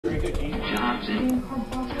Johnson.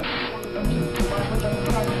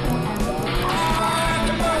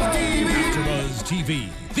 AFTERBUZZ TV,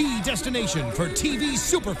 the destination for TV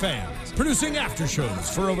superfans, producing after shows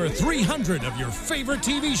for over 300 of your favorite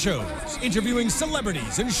TV shows, interviewing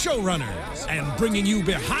celebrities and showrunners, and bringing you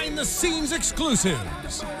behind-the-scenes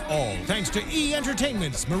exclusives. All thanks to E!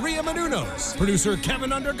 Entertainment's Maria Menounos, producer Kevin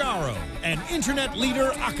Undergaro, and internet leader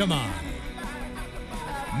Akamai.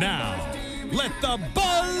 Now, let the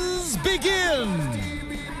buzz begin!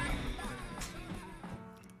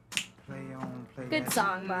 Good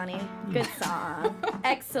song, Bonnie. Good song.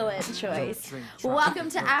 Excellent choice. Welcome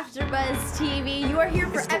to AFTERBUZZ TV. You are here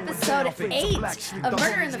for episode 8 of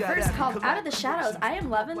Murder in the First, called Out of the Shadows. I am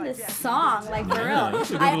loving this song, like for real.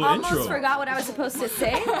 I almost forgot what I was supposed to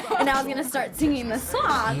say, and I was going to start singing the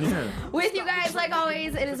song. With you guys, like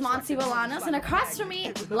always, it is Monse Bolanos, and across from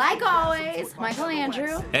me, like always, Micheal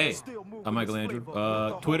Andrew. Hey, I'm Micheal Andrew.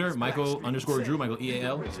 Twitter, Micheal_Drew, Micheal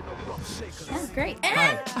EAL. That's great.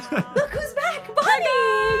 And look who's back, Bonnie!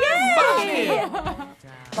 Yay!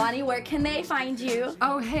 Bonnie, where can they find you?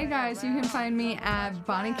 Oh, hey guys, you can find me at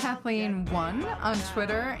Bonnie Kathleen 1 on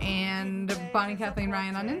Twitter and Bonnie Kathleen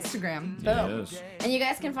Ryan on Instagram. Boom. Yes. And you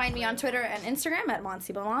guys can find me on Twitter and Instagram at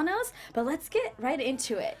Monse Bolanos. But let's get right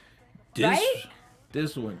into it.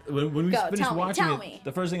 This one. When we finished watching it,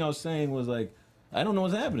 the first thing I was saying was like, I don't know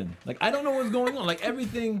what's happening. Like, I don't know what's going on. Like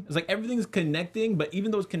everything's connecting, but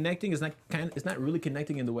even though it's connecting, it's not really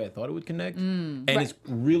connecting in the way I thought it would connect. And it's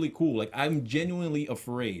really cool. Like, I'm genuinely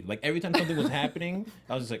afraid. Like, every time something was happening,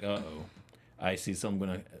 I was just like, uh-oh. I see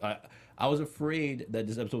something I was afraid that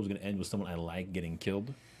this episode was gonna end with someone I like getting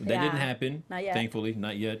killed. That didn't happen. Not yet. Thankfully,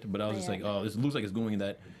 not yet. But I was just like, oh, this looks like it's going in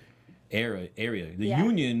that area. The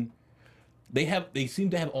Union, they seem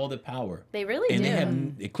to have all the power. They really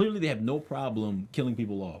do. Clearly they have no problem killing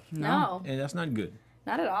people off. No. And that's not good.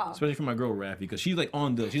 Not at all. Especially for my girl Raffi, because she's like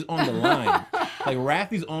on the line. Like,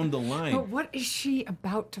 Raffi's on the line. But what is she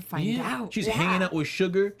about to find out? She's hanging out with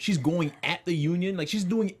Sugar. She's going at the Union. Like, she's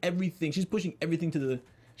doing everything. She's pushing everything to the...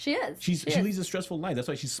 She is. She leads a stressful life. That's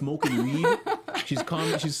why she's smoking weed. She's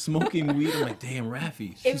calm. She's smoking weed. I'm like, damn,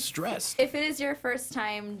 Raffi. She's stressed. If it is your first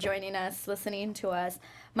time joining us, listening to us,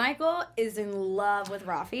 Michael is in love with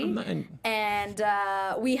Raffi, and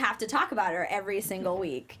we have to talk about her every single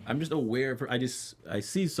week. I'm just aware of her. I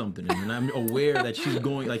see something, and I'm aware that she's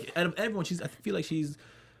going, like, out of everyone, I feel like she's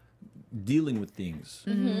dealing with things,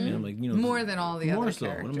 and I'm like, more than all the other characters.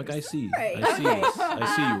 characters. And I'm like, I see you,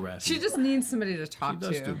 Raffi. She just needs somebody to talk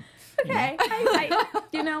to. Okay,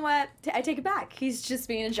 you know what? I take it back. He's just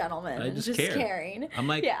being a gentleman. I just care. Caring. I'm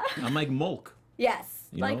like Mulk. Yes.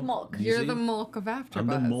 Like Mulk. You're the Mulk of AFTERBUZZ. I'm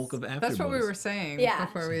the Mulk of AFTERBUZZ. That's what we were saying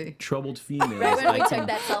before we... Troubled females. Right when we took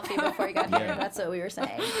that selfie before you got here, that's what we were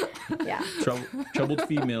saying. Yeah. Troubled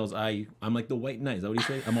females, I'm like the white knight. Is that what you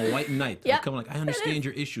say? I'm a white knight. I come like, I understand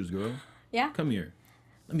your issues, girl. Yeah. Come here.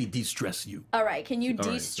 Let me de-stress you. All right. Can you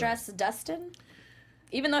de-stress Dustin?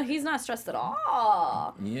 Even though he's not stressed at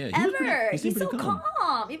all. Yeah. He's so calm.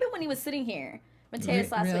 Even when he was sitting here.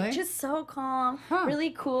 Mateus last week, just so calm, really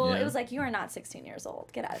cool. Yeah. It was like, you are not 16 years old.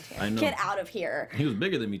 Get out of here. I know. Get out of here. He was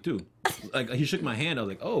bigger than me too. Like, he shook my hand. I was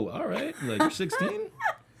like, oh, all right. Like, you're 16?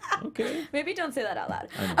 Okay. Maybe don't say that out loud.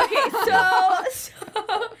 Okay,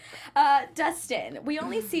 so Dustin, we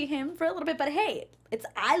only see him for a little bit, but hey,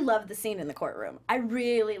 I love the scene in the courtroom. I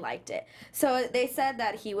really liked it. So they said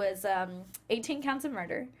that he was 18 counts of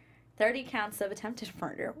murder, 30 counts of attempted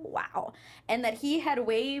murder. Wow. And that he had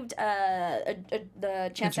waived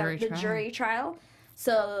the jury trial.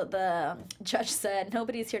 So the judge said,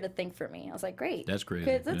 nobody's here to think for me. I was like, great. That's crazy.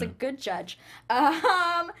 That's a good judge.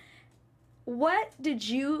 What did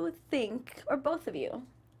you think, or both of you,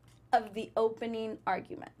 of the opening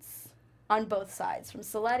arguments on both sides, from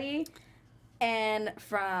Stiletti and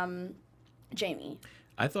from Jamie?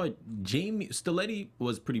 I thought Stiletti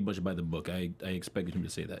was pretty much by the book. I expected him to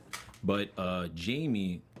say that. But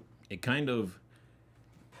Jamie, it kind of,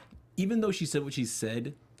 even though she said what she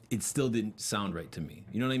said, it still didn't sound right to me.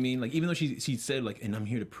 You know what I mean? Like, even though she said, like, and I'm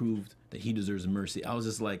here to prove that he deserves mercy, I was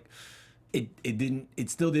just like, it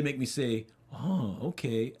still didn't make me say, oh,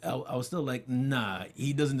 okay. I was still like, nah,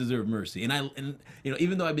 he doesn't deserve mercy. And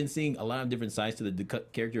even though I've been seeing a lot of different sides to the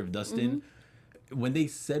character of Dustin, when they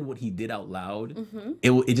said what he did out loud,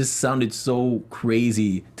 it just sounded so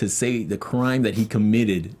crazy to say the crime that he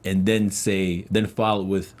committed and then follow it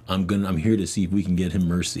with, I'm here to see if we can get him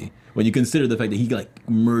mercy. When you consider the fact that he like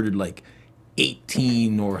murdered like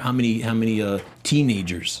 18 or how many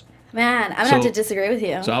teenagers. Man, I'm gonna have to disagree with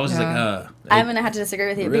you. So I was like, I'm gonna have to disagree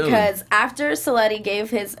with you because after Stiletti gave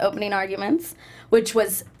his opening arguments, which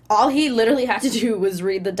was all he literally had to do was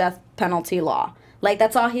read the death penalty law. Like,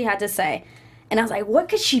 that's all he had to say. And I was like, what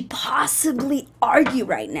could she possibly argue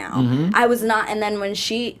right now? I was not. And then when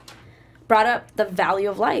she brought up the value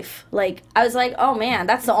of life, like, I was like, oh, man,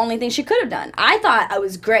 that's the only thing she could have done. I thought I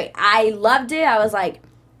was great. I loved it. I was like,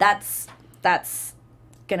 that's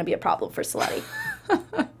going to be a problem for Saletti.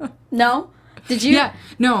 No? Did you? Yeah.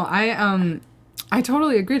 No, I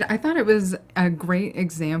totally agreed. I thought it was a great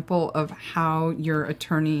example of how your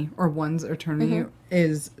attorney or one's attorney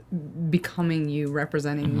is becoming you,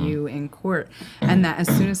 representing you in court. And that as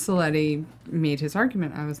soon as Saletti made his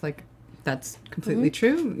argument, I was like, that's completely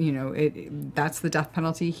true. You know, that's the death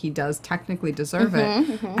penalty. He does technically deserve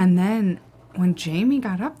it. And then when Jamie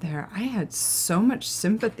got up there, I had so much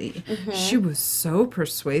sympathy. She was so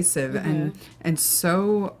persuasive and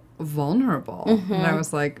so vulnerable. And I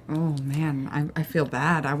was like, oh man, I feel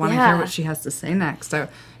bad. I want to hear what she has to say next. So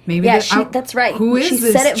maybe that's right. Who is she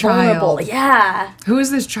this said it child? vulnerable. Yeah. Who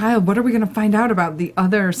is this child? What are we going to find out about the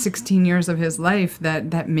other 16 years of his life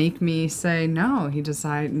that make me say no? He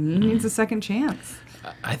needs a second chance.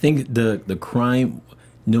 I think the crime.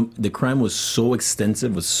 The crime was so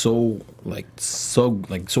extensive, was so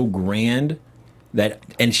grand that,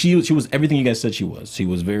 and she was everything you guys said she was. She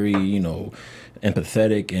was very,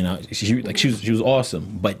 empathetic, and she was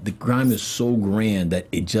awesome. But the crime is so grand that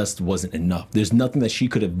it just wasn't enough. There's nothing that she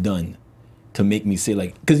could have done to make me say,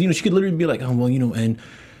 like, because she could literally be like, oh well,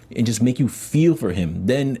 and just make you feel for him.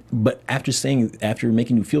 Then, but after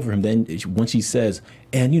making you feel for him, then once he says,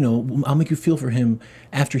 and I'll make you feel for him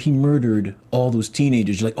after he murdered all those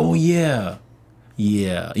teenagers, you're like, oh yeah.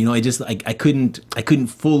 I couldn't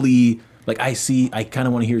fully, like, I kind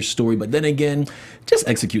of want to hear his story, but then again, just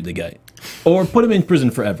execute the guy or put him in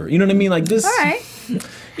prison forever. You know what I mean? Like this. All right.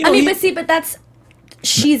 But that's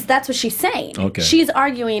what she's saying. Okay. She's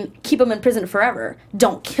arguing, keep him in prison forever.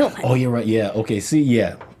 Don't kill him. Oh, you're right. Yeah. Okay. See.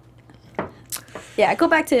 Yeah. Yeah, go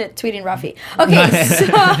back to tweeting Rafi. Okay,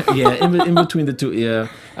 so... yeah, in between the two, yeah.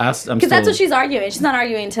 Because that's what she's arguing. She's not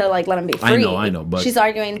arguing to, like, let him be free. I know, but... She's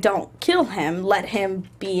arguing, don't kill him, let him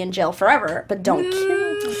be in jail forever, but don't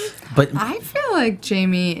kill him. But I feel like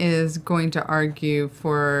Jamie is going to argue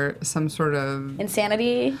for some sort of...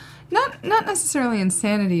 insanity? Not necessarily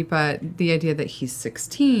insanity, but the idea that he's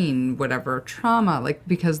 16, whatever trauma, like,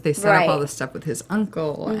 because they set up all this stuff with his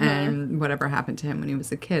uncle and whatever happened to him when he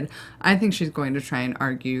was a kid. I think she's going to try and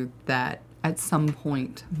argue that at some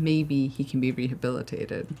point, maybe he can be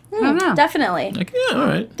rehabilitated. I don't know. Definitely. Like, yeah, all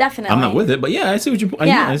right. Definitely. I'm not with it, but yeah, I see what you...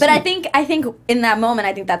 Yeah, but I think in that moment,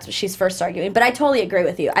 I think that's what she's first arguing. But I totally agree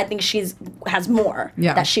with you. I think has more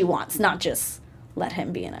that she wants, not just let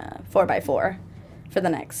him be in a 4x4. For the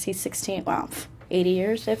next, he's 16. Wow, 80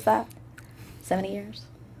 years, if that, 70 years.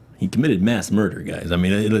 He committed mass murder, guys. I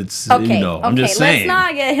mean, it's okay. I'm just saying. Let's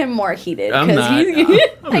not get him more heated. I'm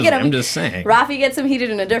just saying. Rafi gets him heated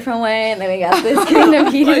in a different way, and then we got this getting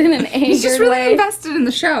him heated in an angered He's just really way. invested in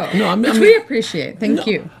the show, which we appreciate. Thank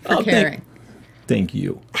you for caring. Thank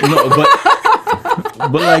you. No,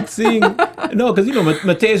 but like seeing because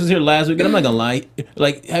Mateus was here last week, and I'm not gonna lie,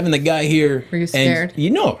 like having the guy here. Were you scared?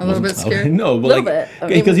 And, a little bit scared. No, but like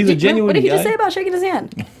because he's a genuine guy. What did he just say about shaking his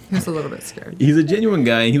hand? He was a little bit scared. He's a genuine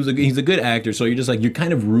guy, and he's a good actor. So you're just like, you're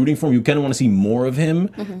kind of rooting for him. You kind of want to see more of him,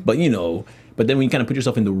 but but then when you kind of put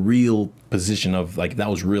yourself in the real position of like, if that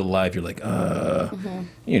was real life, you're like,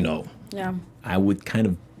 Yeah. I would kind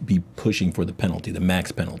of be pushing for the penalty, the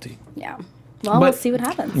max penalty. Yeah. Well, we'll see what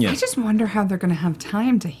happens. Yeah. I just wonder how they're going to have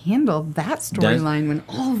time to handle that storyline when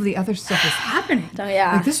all of the other stuff is happening. Oh,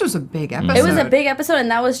 yeah. Like, this was a big episode. It was a big episode,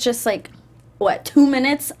 and that was just like, 2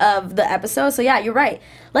 minutes of the episode? So, yeah, you're right.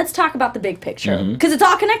 Let's talk about the big picture, because it's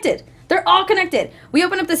all connected. They're all connected. We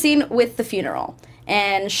open up the scene with the funeral,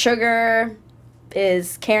 and Sugar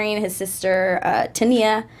is carrying his sister,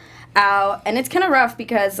 Tania, out, and it's kind of rough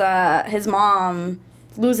because his mom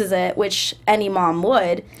loses it, which any mom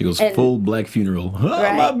would. He goes full black funeral. Oh,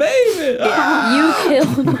 right. My baby! Yeah, you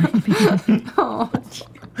killed my baby. Oh.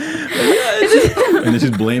 And then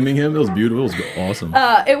she's blaming him. It was beautiful. It was awesome.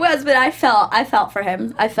 It was, but I felt for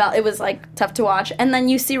him. I felt it was like tough to watch. And then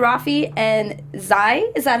you see Rafi and Zai.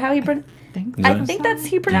 Is that how he I think that's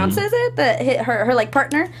he pronounces it. Her like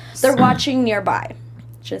partner. They're watching nearby.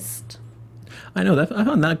 Just. I know that. I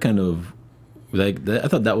found that kind of like. I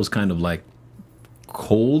thought that was kind of like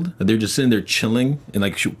cold. They're just sitting there chilling and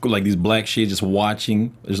like these black shades, just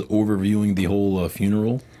watching, just overviewing the whole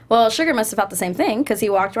funeral. Well, Sugar must have felt the same thing because he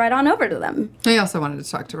walked right on over to them. He also wanted to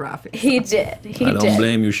talk to Rafi. He did. I don't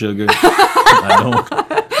blame you, Sugar.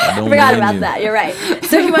 I forgot about that. You're right.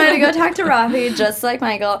 So he wanted to go talk to Rafi, just like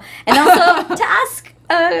Michael, and also to ask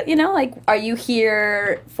you know, like, are you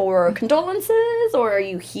here for condolences, or are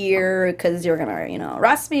you here because you're gonna, you know,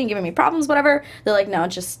 arrest me and giving me problems, whatever? They're like, no,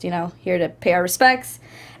 just, you know, here to pay our respects.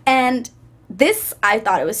 And this, I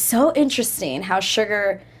thought it was so interesting how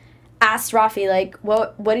Sugar asked Rafi, like,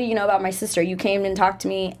 what do you know about my sister? You came and talked to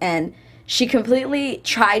me, and she completely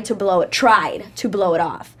tried to blow it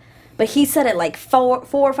off. But he said it like four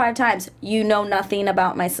or five times. You know nothing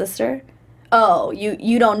about my sister? Oh,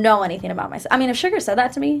 you don't know anything about my sister. I mean, if Sugar said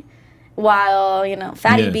that to me while, you know,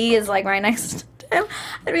 Fatty B is like right next to him,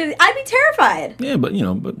 I'd be terrified. Yeah, but, you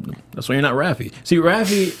know, but that's why you're not Rafi. See,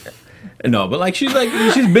 Rafi, no, but like she's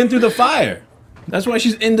been through the fire. That's why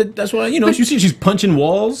that's why, you know, you see she's punching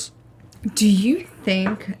walls. Do you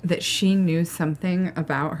think that she knew something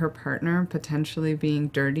about her partner potentially being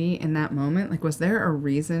dirty in that moment? Like, was there a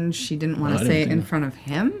reason she didn't want to say it in front of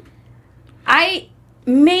him? I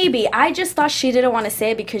just thought she didn't want to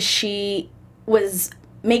say it because she was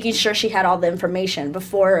making sure she had all the information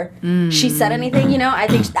before she said anything, you know? I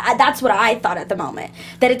think that's what I thought at the moment.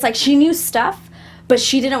 That it's like she knew stuff, but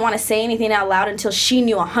she didn't want to say anything out loud until she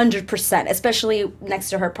knew 100%, especially next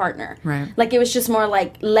to her partner. Right. Like, it was just more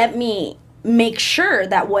like, let me make sure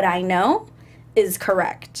that what I know is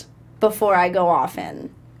correct before I go off and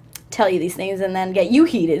tell you these things and then get you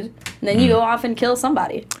heated. And then you go off and kill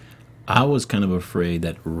somebody. I was kind of afraid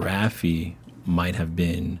that Rafi might have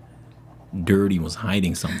been dirty, was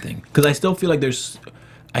hiding something. Because I still feel like there's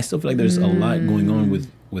a lot going on with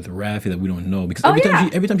Rafi that we don't know, because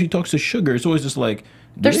every time she talks to Sugar, it's always just like,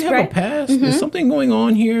 do they have a past? Is something going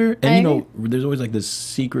on here? And you know, there's always like this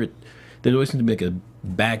secret. There always seems to be like a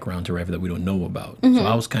background to Rafi that we don't know about. So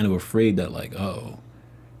I was kind of afraid that, like, oh,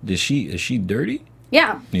 is she dirty?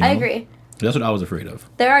 Yeah, You know? I agree. That's what I was afraid of.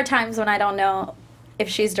 There are times when I don't know if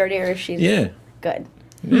she's dirty or if she's good.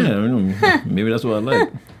 Yeah, I don't know. Maybe that's what I like.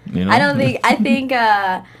 You know? I think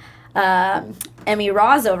Emmy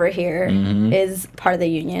Roz over here is part of the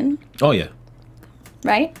union. Oh yeah.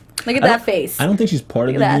 Right? Look at that face. I don't think she's part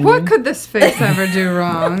of the that. union. What could this face ever do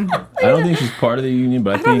wrong? I don't think she's part of the union,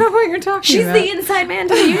 but I I don't think know what you're talking She's about. the inside man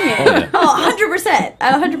to the union. yeah. 100%.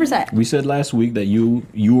 100%. we said last week that you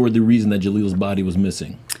were the reason that Jaleel's body was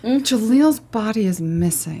missing. Jaleel's body is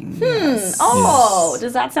missing. Yes. Oh,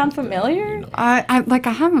 does that sound familiar? I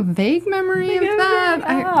have a vague memory of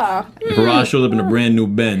that. If Ross shows up in a brand new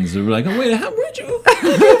Benz, they're like, oh, wait, how'd you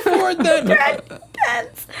afford that?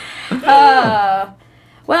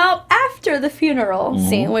 Well, after the funeral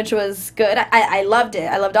scene, which was good, I loved it.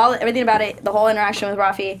 I loved everything about it, the whole interaction with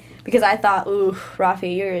Rafi, because I thought, ooh,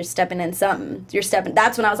 Rafi, you're stepping in something.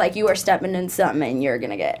 That's when I was like, you are stepping in something, and you're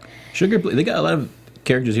gonna get. Sugar, they got a lot of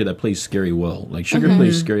characters here that play scary well. Like Sugar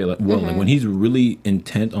plays scary well. Like when he's really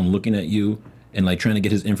intent on looking at you and like trying to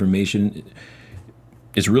get his information,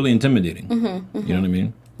 it's really intimidating. You know what I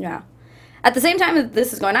mean? Yeah. At the same time that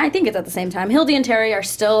this is going on, I think it's at the same time, Hildy and Taye are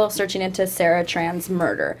still searching into Sarah Tran's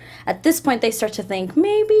murder. At this point, they start to think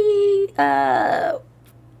maybe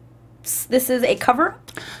this is a cover-up.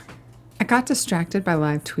 I got distracted by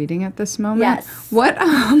live tweeting at this moment. Yes. What?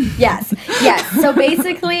 Yes. So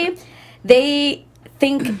basically, they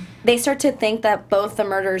start to think that both the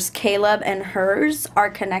murders, Caleb and hers, are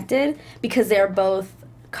connected because they're both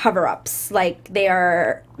cover-ups. Like, they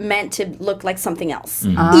are meant to look like something else.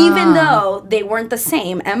 Even though they weren't the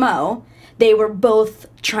same MO, they were both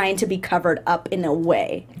trying to be covered up in a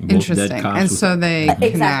way. Interesting. And so they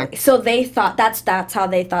Exactly. connect. So they thought that's how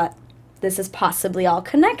they thought this is possibly all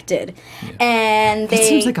connected. And That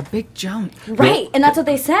seems like a big jump. Right, and that's what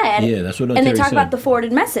they said. Yeah, that's what And they Terry talk said. about the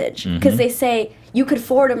forwarded message, because they say you could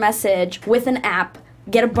forward a message with an app,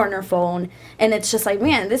 get a burner phone, and it's just like,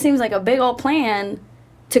 man, this seems like a big old plan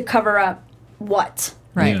to cover up what?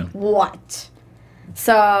 Right. Yeah. What?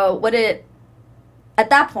 So at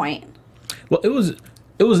that point. Well, it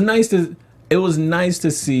was nice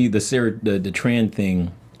to see the Tran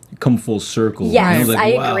thing come full circle. Yes, And I was like,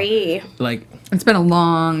 I wow. agree. Like, It's been a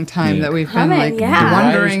long time that we've been like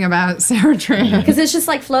wondering about Sarah Tran. Because it's just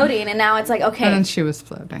like floating, and now it's like, okay. And then she was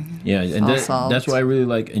floating. yeah, It's and all solved. that's why I really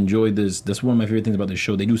like enjoyed this. That's one of my favorite things about the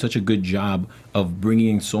show. They do such a good job of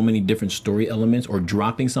bringing so many different story elements or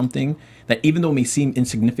dropping something that even though it may seem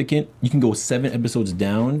insignificant, you can go 7 episodes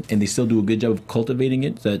down and they still do a good job of cultivating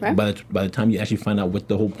it. So that by the time you actually find out what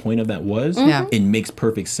the whole point of that was, it makes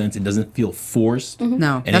perfect sense. It doesn't feel forced.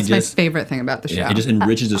 No, And that's it my just- favorite thing about the show. Yeah, it just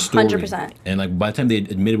enriches the story. 100%. And like by the time they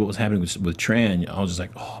admitted what was happening with Tran, I was just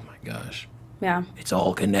like, oh my gosh, Yeah. it's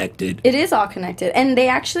all connected. It is all connected. And they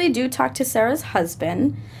actually do talk to Sarah's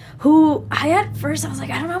husband, who at first I was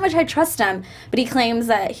like, I don't know how much I trust him. But he claims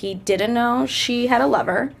that he didn't know she had a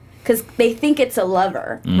lover. because they think it's a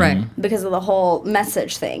lover, Right. because of the whole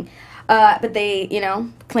message thing. But they, you know,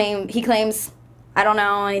 he claims, I don't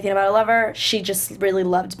know anything about a lover. She just really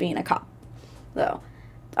loved being a cop. So,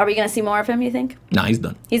 are we going to see more of him, you think? Nah, he's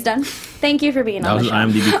done. He's done? Thank you for being That on was the show.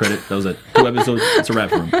 IMDb credit. That was 2 episodes. It's a wrap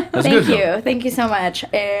for him. That's Thank good, you. though. Thank you so much.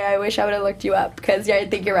 I wish I would have looked you up because I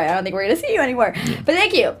think you're right. I don't think we're going to see you anymore. Yeah. But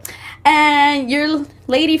thank you. And your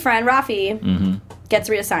lady friend, Rafi, gets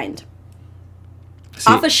reassigned.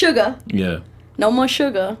 Off of sugar. Yeah. No more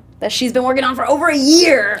sugar that she's been working on for over a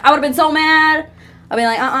year. I would have been so mad. I'd be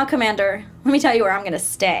like, Commander, let me tell you where I'm going to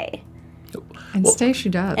stay. And stay she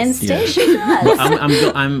does. And stay Yeah. she does.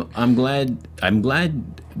 Well, I'm glad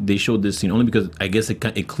they showed this scene only because I guess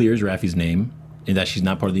it clears Rafi's name and that she's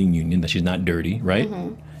not part of the union, that she's not dirty, right?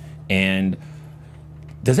 And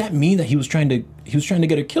does that mean that he was trying to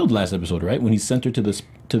get her killed last episode, right? When he sent her to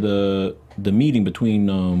the meeting between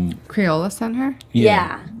Creola sent her?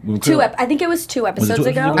 Yeah. I think it was 2 episodes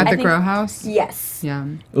ago. At the grow house? Yes. Yeah.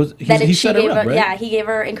 He set her up, right? Yeah, he gave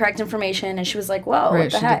her incorrect information, and she was like, "Whoa, Right,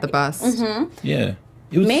 what the she heck?" did the bust. Yeah.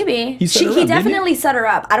 Maybe He set her up, he didn't definitely set her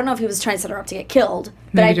up. I don't know if he was trying to set her up to get killed,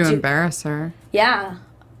 but Maybe to embarrass her. Yeah,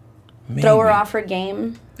 throw her off her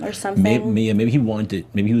game or something. Maybe he wanted.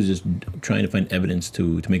 Maybe he was just trying to find evidence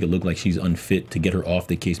to make it look like she's unfit to get her off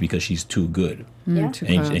the case because she's too good, Yeah. Too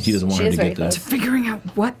and close. he doesn't want She her is to very get that. close. Figuring out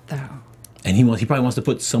what, though? And he probably wants to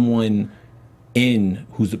put someone in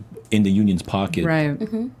who's in the union's pocket, Right.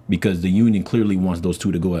 because the union clearly wants those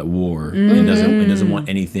two to go at war and doesn't want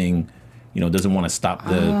anything, doesn't want to stop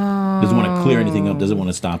doesn't want to clear anything up, doesn't want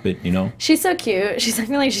to stop it, She's so cute. I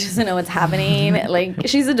feel like she doesn't know what's happening. Like,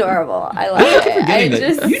 she's adorable. I love it. I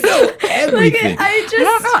just you know everything. I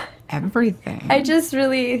don't know everything. I just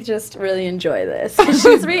really enjoy this.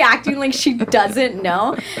 She's reacting like she doesn't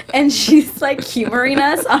know, and she's like humoring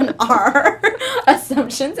us on our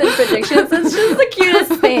assumptions and predictions. It's just the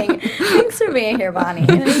cutest thing. Thanks for being here, Bonnie.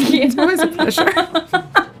 Thank you. It's always a pleasure.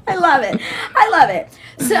 I love it. I love it.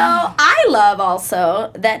 So I love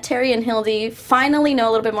also that Terry and Hildy finally know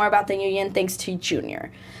a little bit more about the union thanks to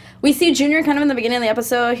Junior. We see Junior kind of in the beginning of the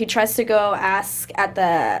episode. He tries to go ask at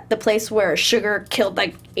the place where Sugar killed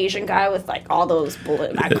like Asian guy with like all those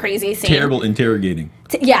that crazy scene. Terrible interrogating.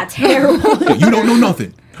 Yeah, terrible. You don't know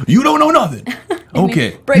nothing. You don't know nothing.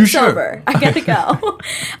 Okay. Break you sober. Sure? I gotta go.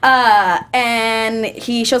 And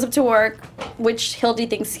he shows up to work, which Hildy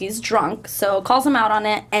thinks he's drunk, so calls him out on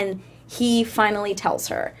it, and he finally tells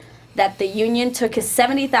her that the union took his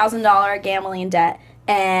 $70,000 gambling debt,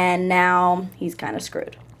 and now he's kind of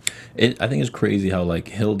screwed. I think it's crazy how like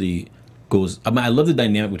Hildy goes. I love the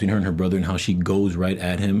dynamic between her and her brother and how she goes right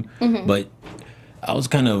at him. But I was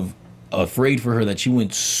kind of afraid for her that she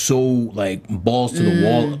went so like balls to the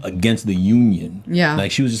wall against the union. Yeah,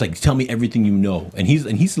 like she was just like, "Tell me everything you know," and he's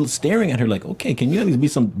staring at her like, "Okay, can you at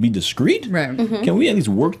least be discreet? Right? Can we at least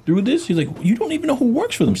work through this?" She's like, "You don't even know who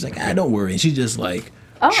works for them." She's like, "Don't worry," and she's just like.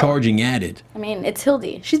 Charging at it. I mean, it's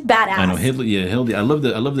Hildy. She's badass. I know Hildy. Yeah, Hildy. I love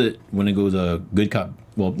that when it goes good cop.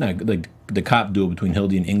 Well, not like the cop duel between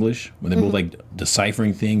Hildy and English, when they're both like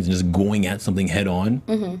deciphering things and just going at something head on.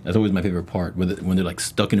 That's always my favorite part. When they're like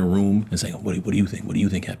stuck in a room and saying, "What do you think? What do you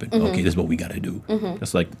think happened? Okay, this is what we gotta do."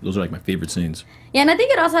 That's like those are like my favorite scenes. Yeah, and I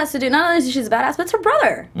think it also has to do not only is she's a badass, but it's her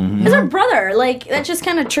brother. It's her brother. Like that just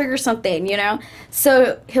kind of triggers something,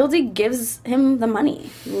 So Hildy gives him the money,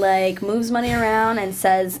 like moves money around and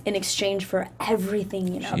says in exchange for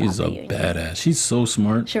everything She's about a the union. badass. She's so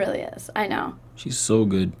smart. She really is. I know. She's so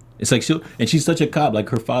good. It's like she's such a cop. Like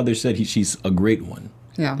her father said, she's a great one.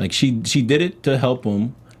 Yeah. Like she did it to help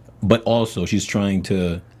him, but also she's trying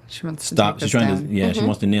to. She wants Stop. to She's trying to. She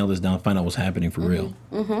wants to nail this down. Find out what's happening for real.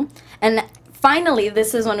 And finally,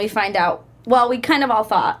 this is when we find out. Well, we kind of all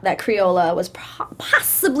thought that Creola was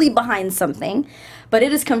possibly behind something, but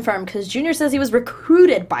it is confirmed because Junior says he was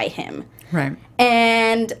recruited by him. Right.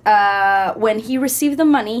 And when he received the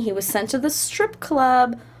money, he was sent to the strip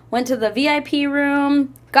club, went to the VIP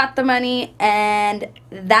room, got the money, and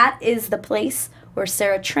that is the place where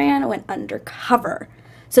Sarah Tran went undercover.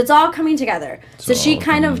 So it's all coming together. So she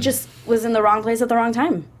kind of just was in the wrong place at the wrong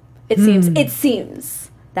time. It seems. It seems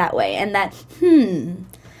that way. And that,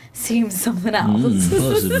 seems something else.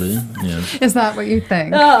 Possibly. Yeah. Is that what you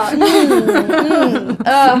think?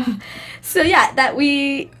 So yeah, that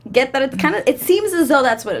we get that it seems as though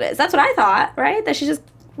that's what it is. That's what I thought, right? That she's just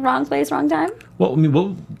wrong place, wrong time. Well, I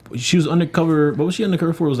mean, she was undercover. What was she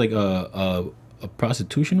undercover for? It was like a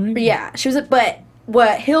prostitution ring. Yeah, she was. But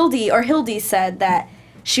what Hildy said that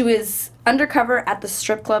she was undercover at the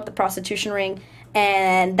strip club, the prostitution ring,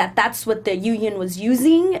 and that's what the union was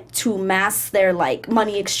using to mask their like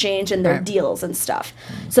money exchange and their deals and stuff.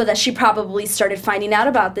 So that she probably started finding out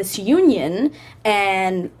about this union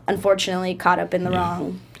and unfortunately caught up in the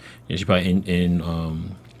wrong. Yeah, she probably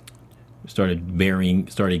started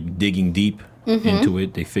digging deep into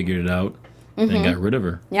it. They figured it out and got rid of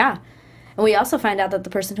her. Yeah. And we also find out that the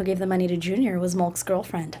person who gave the money to Junior was Mulk's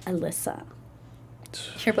girlfriend, Alyssa.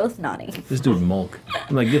 You're both nodding. This dude Mulk.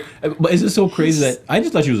 I'm like, but is it so crazy that I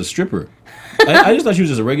just thought she was a stripper? I just thought she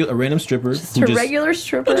was just a random stripper. Just a regular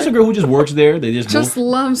stripper. Just a girl who just works there. They just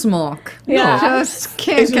loves Mulk. Yeah. Just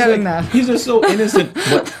can't get enough. He's just so innocent.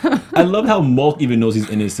 But I love how Mulk even knows he's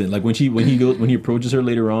innocent. Like when he approaches her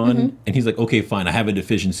later on, and he's like, okay, fine, I have a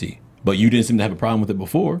deficiency. But you didn't seem to have a problem with it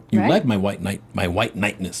before. You like my white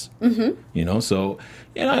knightness. You know, so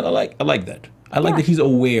I like that. I like that he's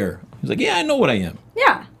aware. He's like, yeah, I know what I am.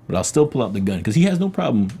 Yeah. But I'll still pull out the gun because he has no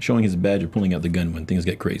problem showing his badge or pulling out the gun when things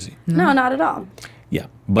get crazy. No, not at all. Yeah,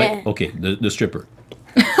 but okay, the stripper.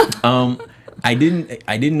 I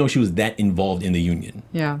didn't know she was that involved in the union.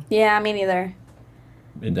 Yeah. Yeah, me neither.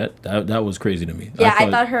 And that was crazy to me. Yeah, I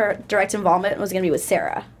thought her direct involvement was gonna be with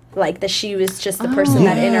Sarah. Like that she was just the person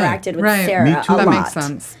that interacted with Sarah Me too. a lot. That makes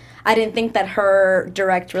sense. I didn't think that her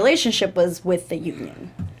direct relationship was with the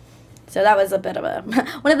union. So that was a bit of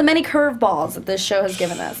one of the many curveballs that this show has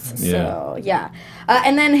given us. Yeah. So, yeah.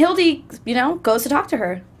 And then Hildy, goes to talk to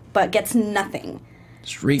her, but gets nothing.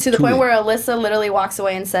 Straight to the point where Alyssa literally walks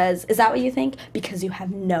away and says, is that what you think? Because you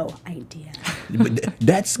have no idea. But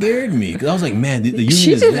that scared me. Because I was like, man, the union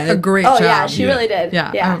She is did that... a great job. Oh, yeah, she really did.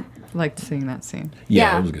 Yeah. Yeah. I liked seeing that scene.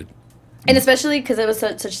 Yeah, it was good. And especially because it was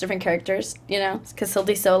such different characters, because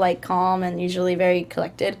Hildy's so, like, calm and usually very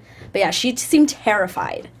collected. But, yeah, she seemed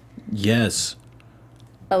terrified. Yes.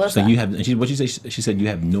 Alyssa. So you have, and what she say? She said you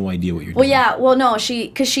have no idea what you're Well, doing. yeah. Well, no,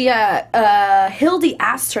 Hildy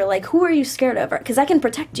asked her, like, who are you scared of? Because I can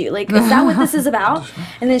protect you. Like, is that what this is about?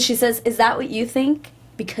 And then she says, is that what you think?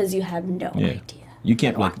 Because you have no idea. You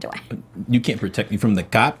can't you can't protect me from the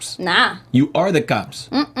cops. Nah. You are the cops.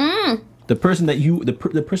 The person that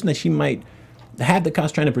the person that she might have the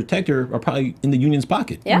cops trying to protect her are probably in the union's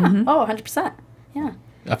pocket. Yeah. Oh, 100%. Yeah.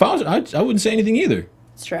 If I was, I wouldn't say anything either.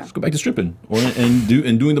 It's true. Let's go back to stripping and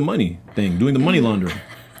doing the money thing, doing the money laundering.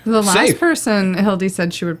 The last person Hildy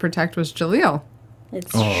said she would protect was Jaleel.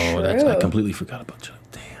 It's true. I completely forgot about Jaleel.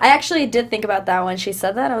 Damn. I actually did think about that when she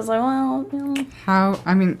said that. I was like, well,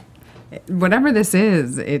 whatever this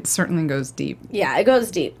is, it certainly goes deep. Yeah, it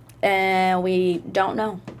goes deep, and we don't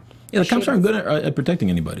know. Yeah, the cops aren't good at protecting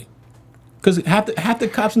anybody, because half the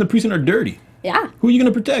cops in the precinct are dirty. Yeah. Who are you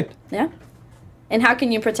gonna protect? Yeah. And how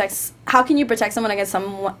can you protect someone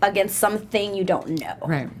against something you don't know?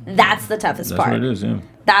 Right. That's the toughest part. That's what it is, yeah.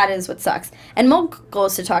 That is what sucks. And Mulk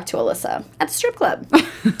goes to talk to Alyssa at the strip club.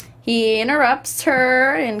 He interrupts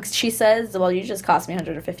her, and she says, well, you just cost me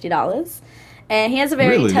 $150. And he has a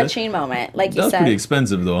very touching moment, like you said. That's pretty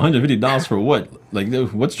expensive, though. $150 for what? Like,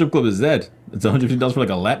 what strip club is that? It's $150 for like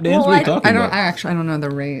a lap dance? What are you talking about? I don't know the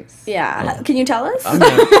rates. Yeah. Can you tell us?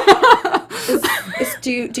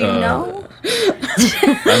 Do you know?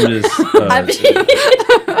 I'm just.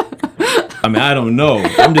 I don't know.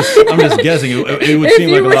 I'm just guessing. It would seem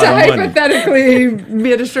like a lot of money. If you were to hypothetically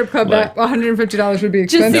be at a strip club, that $150 would be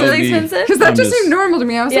expensive. Just really expensive? Because that just seemed normal to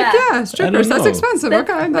me. I was like, yeah, strippers, that's expensive.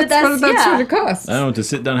 Okay, that's what it costs. I don't know, to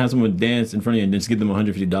sit down and have someone dance in front of you and just give them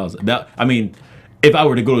 $150. If I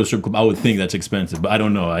were to go to a strip club, I would think that's expensive, but I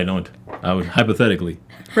don't know. I would hypothetically.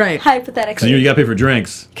 Right. Hypothetically. So you got to pay for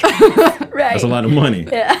drinks. Right. That's a lot of money.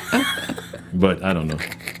 Yeah. But I don't know.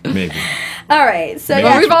 Maybe. All right. So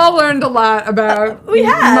we've all learned a lot about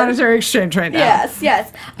monetary exchange right now.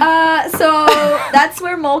 Yes. So that's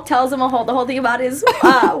where Mulk tells him the whole thing about his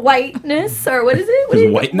whiteness, or what is it?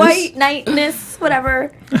 His whiteness? White knightness,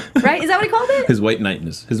 whatever. Right? Is that what he called it? His white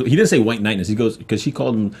knightness. He didn't say white knightness. He goes, because she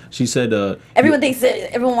called him. She said.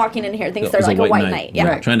 Everyone walking in here thinks they're like a white knight. Yeah.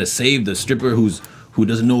 Right. Trying to save the stripper who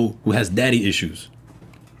doesn't know, who has daddy issues.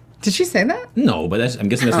 Did she say that? No, but I'm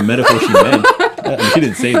guessing that's a metaphor she meant. She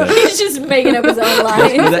didn't say that. He's just making up his own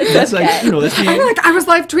lines. That's like, that's the. I'm like, I was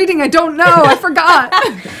live tweeting. I don't know. I forgot.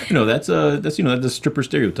 That's the stripper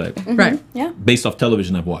stereotype. Mm-hmm. Right. Yeah. Based off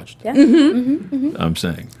television I've watched. Yeah. I'm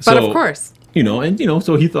saying. But of course.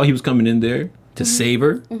 So he thought he was coming in there to save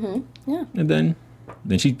her. Yeah. And then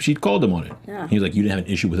she called him on it. Yeah. He was like, you didn't have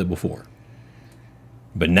an issue with it before.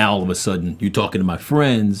 But now all of a sudden, you're talking to my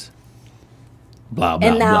friends. Blah, blah,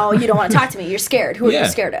 and now blah. you don't want to talk to me. You're scared. Who are you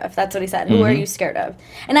scared of? That's what he said. Who are you scared of?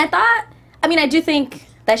 And I do think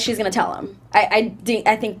that she's gonna tell him. I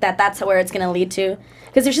think that's where it's gonna lead to.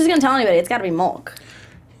 Because if she's gonna tell anybody, it's gotta be Mulk.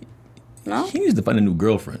 No? He needs to find a new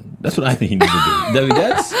girlfriend. That's what I think he needs to do.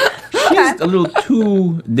 She's a little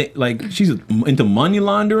too, like, she's into money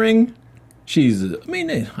laundering. I don't want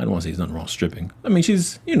to say there's nothing wrong with stripping. I mean,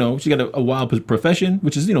 she's, she got a wild profession,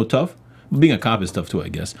 which is, tough. Being a cop is tough too, I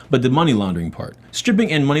guess. But the money laundering part,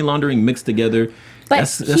 stripping and money laundering mixed together, but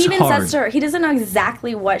he even hard. says to her, he doesn't know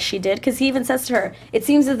exactly what she did, because he even says to her, it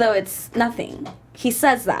seems as though it's nothing. He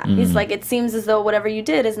says that. He's like, it seems as though whatever you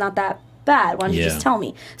did is not that bad. Why don't you just tell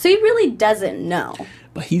me? So he really doesn't know.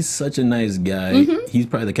 But he's such a nice guy. He's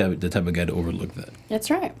probably the type of guy to overlook that. That's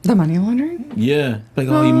right. The money laundering? Yeah. Like,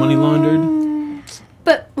 oh, he money laundered.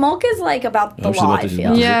 But Mulk is like about the law, I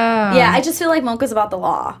feel. Yeah. Yeah, I just feel like Mulk is about the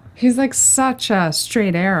law. He's like such a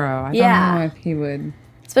straight arrow. I don't know if he would.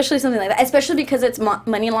 Especially something like that. Especially because it's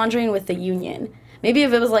money laundering with the union. Maybe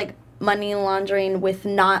if it was like money laundering with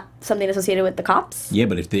not something associated with the cops. Yeah,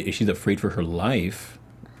 but if she's afraid for her life,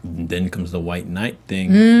 then comes the white knight thing.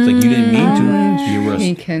 It's like, you didn't mean to.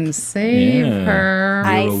 He can save her.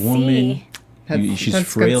 You're a woman. That's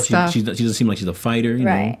She's frail. She doesn't seem like she's a fighter.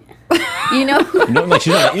 Right. Like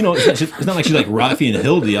she's not. It's not like she's like Rafi and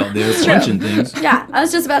Hildy out there punching things. Yeah, I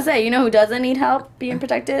was just about to say, who doesn't need help being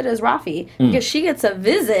protected is Rafi, because she gets a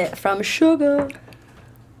visit from Sugar.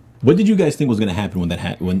 What did you guys think was gonna happen when that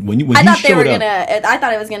happened? When I thought he showed up? I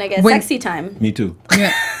thought it was gonna get sexy time. Me too.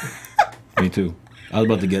 Yeah. Me too. I was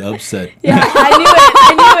about to get upset. Yeah, I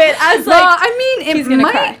knew it. I was like, I mean, he's gonna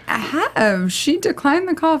cry. have. She declined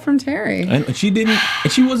the call from Taye. And she didn't.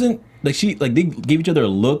 And she wasn't like they gave each other a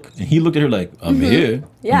look, and he looked at her like, "I'm here."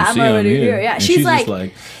 Yeah, I'm already here. Yeah, and she's like,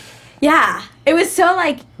 like, yeah. It was so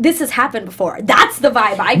like, this has happened before. That's the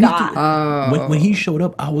vibe I got. When he showed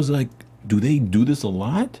up, I was like, do they do this a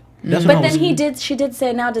lot? But then she did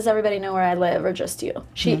say, now does everybody know where I live, or just you?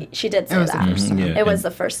 She did say that. It was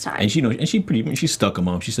the first time. And she stuck him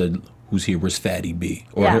off. She said, "Who's here? Where's Fatty B?"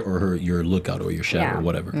 Or your lookout or your shadow or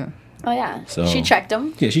whatever. Yeah. Oh yeah. So she checked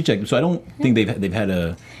him. Yeah, she checked him. So I don't think they've had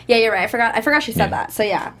a. Yeah, you're right. I forgot she said that. So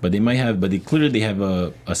yeah. But they might have. But they clearly have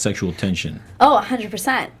a sexual tension. Oh,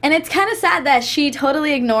 100%. And it's kind of sad that she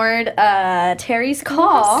totally ignored Terry's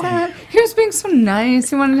call. He was being so nice.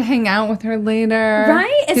 He wanted to hang out with her later.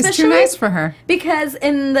 Right? He's too nice for her. Because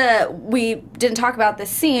we didn't talk about this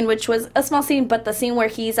scene, which was a small scene, but the scene where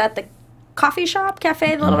he's at the cafe,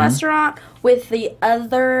 the little restaurant, with the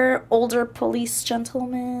other older police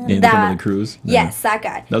gentleman. Yeah, the cruise. Yeah. Yes, that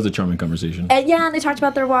guy. That was a charming conversation. And they talked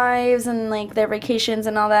about their wives and like their vacations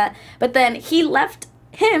and all that. But then he left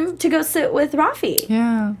him to go sit with Rafi.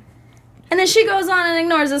 Yeah. And then she goes on and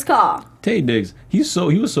ignores his call. Taye Diggs, he was so,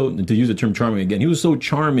 to use the term charming again, he was so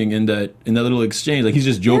charming in that little exchange. Like, he's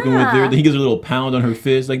just joking with her. Then he gives her a little pound on her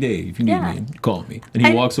fist, like, "Hey, if you need me, call me." And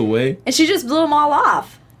he walks away. And she just blew him all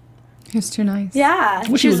off. He was too nice. Yeah.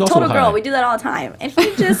 Well, she was a also total high. girl. We do that all the time. And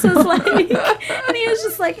he just was like, and he was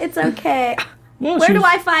just like, "It's okay. Well, Where do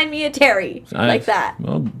I find me a Terry?" Like that.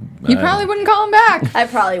 Well, You probably wouldn't call him back. I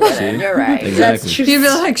probably wouldn't. You're right. Exactly. That's true. You'd be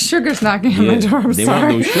like, "Sugar's knocking on my door. I'm they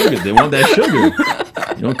sorry." want those sugars. They want that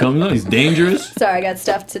sugar. Come on. He's dangerous. Sorry, I got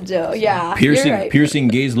stuff to do. Yeah. Piercing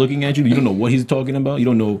gaze looking at you. You don't know what he's talking about. You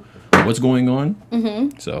don't know what's going on.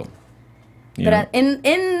 Mm-hmm. So. But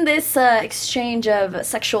in this exchange of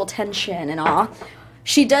sexual tension and all,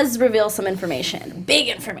 she does reveal some information, big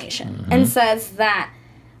information, and says that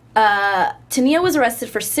Tania was arrested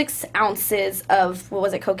for 6 ounces of, what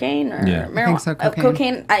was it, cocaine or marijuana? I think so, cocaine.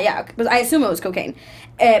 Cocaine. I assume it was cocaine.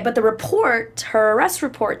 But her arrest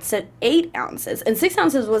report said 8 ounces, and 6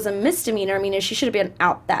 ounces was a misdemeanor, meaning she should have been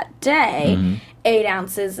out that day. 8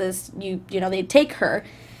 ounces is, they take her.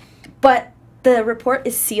 But the report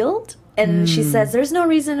is sealed. And she says there's no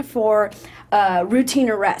reason for routine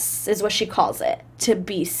arrests, is what she calls it, to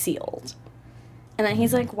be sealed. And then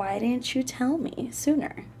he's like, "Why didn't you tell me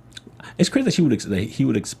sooner?" It's crazy that he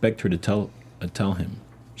would expect her to tell him.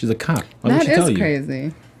 She's a cop. Why would she tell you? That is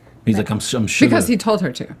crazy. He's like, I'm sugar. Because he told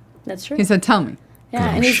her to. That's true. He said, "Tell me."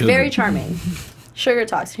 Yeah, and he's very charming. Sugar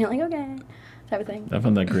talks. And you're like, okay, type of thing. I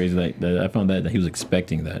found that crazy. I found that he was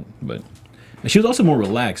expecting that. But she was also more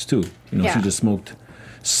relaxed, too. She just smoked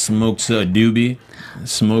doobie,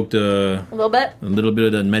 smoked a little bit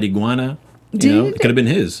of the marijuana. It could have been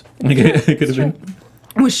his. It could have been.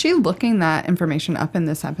 Was she looking that information up in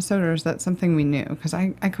this episode, or is that something we knew? Because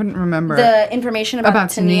I couldn't remember. The information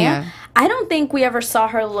about Tania? Tania. I don't think we ever saw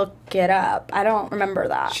her look it up. I don't remember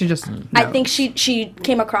that. She just... I think she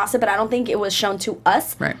came across it, but I don't think it was shown to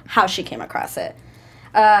us how she came across it.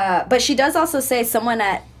 But she does also say someone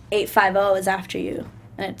at 850 is after you.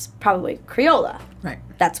 and it's probably Crayola. Right.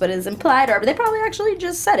 That's what is implied, or they probably actually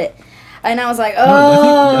just said it. And I was like, No,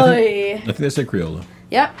 oh. I think they said Crayola.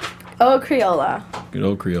 Yep. Oh, Crayola. Good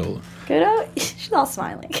old Crayola. Good old. She's all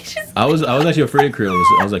smiling. I was actually afraid of Crayola.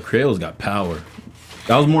 I was like, Crayola's got power.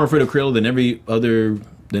 I was more afraid of Crayola than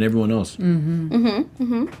everyone else.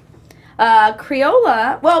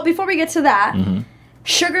 Crayola. Well, before we get to that,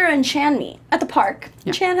 Sugar and Chan meet at the park.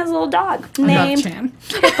 Yeah. Chan has a little dog named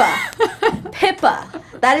Pippa. Pippa.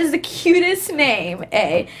 That is the cutest name,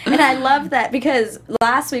 eh? And I love that because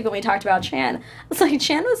last week when we talked about Chan, it's like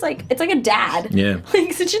Chan was like, it's like a dad. Yeah.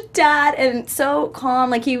 Like such a dad and so calm.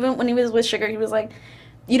 Like even when he was with Sugar, he was like,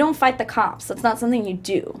 you don't fight the cops. That's not something you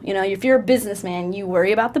do. You know, if you're a businessman, you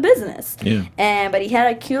worry about the business. Yeah. But he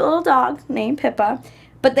had a cute little dog named Pippa.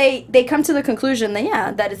 But they come to the conclusion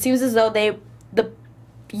that that it seems as though the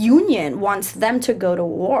union wants them to go to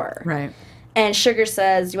war. Right. And Sugar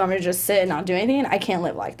says, you want me to just sit and not do anything? I can't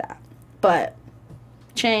live like that. But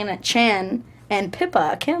Chan and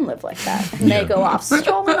Pippa can live like that. And they go off,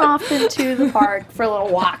 strolling off into the park for a little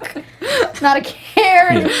walk. Not a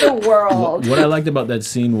care in the world. What I liked about that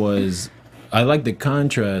scene was I liked the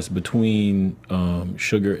contrast between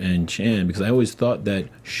Sugar and Chan, because I always thought that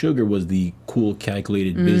Sugar was the cool,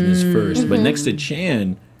 calculated business first. But next to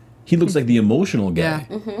Chan, he looks like the emotional guy.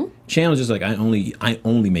 Yeah. Chan was just like, I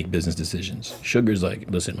only make business decisions. Sugar's like,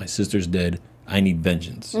 listen, my sister's dead. I need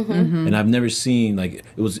vengeance. And I've never seen, like,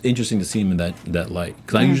 it was interesting to see him in that light.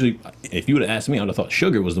 Because I usually, if you would have asked me, I would have thought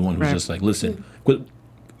Sugar was the one who was just like, listen,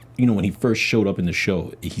 you know, when he first showed up in the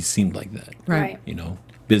show, he seemed like that. Right. You know,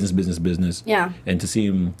 business. Yeah. And to see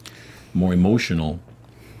him more emotional.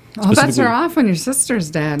 All bets are off when your sister's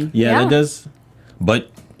dead. Yeah, that does.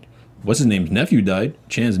 But what's his name's nephew died.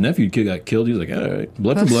 Chan's nephew got killed. He was like, all right,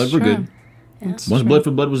 blood for blood, we're good. Once blood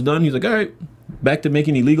for blood was done, he's like, all right, back to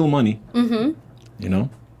making illegal money. You know?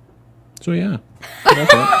 So, yeah. Back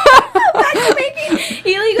to making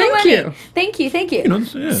illegal money. Thank you. You know,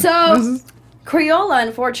 yeah. So, Crayola,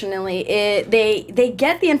 unfortunately, they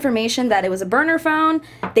get the information that it was a burner phone.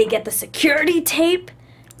 They get the security tape,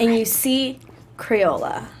 and you see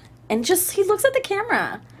Crayola. And he looks at the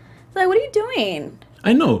camera. He's like, what are you doing?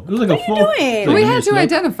 I know. It was like a phone. What are you doing? We had to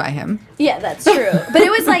identify him. Yeah, that's true. But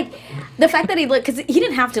it was like the fact that he looked, because he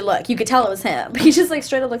didn't have to look. You could tell it was him. But he just like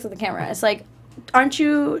straight up looks at the camera. It's like, aren't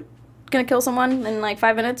you gonna kill someone in like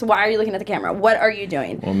 5 minutes? Why are you looking at the camera? What are you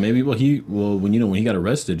doing? Well, maybe when he got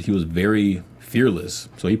arrested, he was very fearless.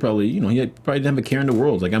 So he probably, probably didn't have a care in the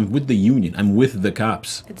world. Like, I'm with the union. I'm with the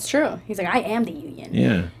cops. It's true. He's like, I am the union.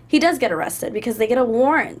 Yeah. He does get arrested because they get a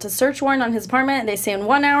warrant, a search warrant on his apartment. They say in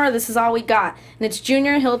 1 hour, this is all we got. And it's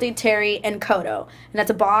Junior, Hildy, Terry, and Kodo. And that's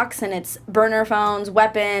a box, and it's burner phones,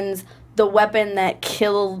 weapons, the weapon that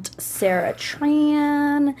killed Sarah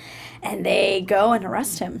Tran. And they go and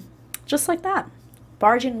arrest him. Just like that.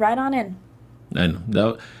 Barging right on in. I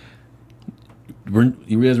know.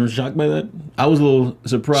 You guys were shocked by that? I was a little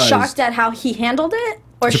surprised. Shocked at how he handled it?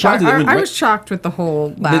 Or Surprised shocked? I was shocked with the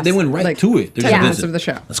whole last. They went right to it. 10 minutes of the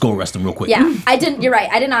show. Let's go arrest him real quick. Yeah, I didn't. You're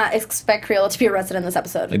right. I did not expect Crayola to be arrested in this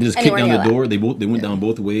episode. Like, they just kicked down the door. They went down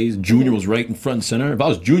both ways. Junior was right in front and center. If I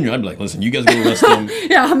was Junior, I'd be like, listen, you guys go arrest him.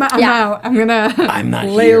 I'm out. I'm not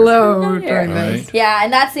lay here. low during this. Right. Yeah,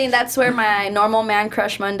 and that scene, that's where my normal man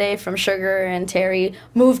crush Monday from Sugar and Terry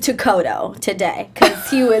moved to Kodo today. Because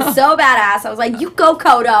he was so badass. I was like, you go,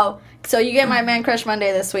 Kodo. So you get my man crush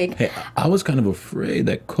Monday this week. Hey, I was kind of afraid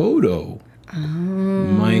that Kodo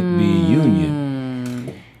might be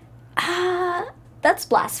Union. That's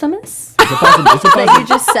blasphemous. It's a possibility. That you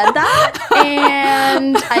just said that,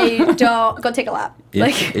 and I don't go take a lap.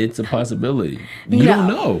 It's a possibility. You don't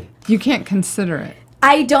know. You can't consider it.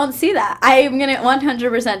 I don't see that. I'm gonna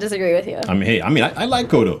 100% disagree with you. I like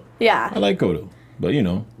Kodo. Yeah. I like Kodo, but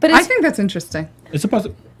But I think that's interesting. it's a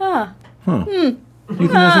possibility. Hmm. You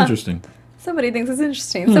think that's interesting? Somebody thinks it's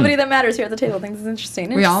interesting. Somebody that matters here at the table thinks it's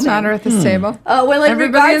interesting. We all matter at this table. Oh, well,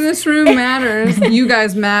 everybody in this room matters. You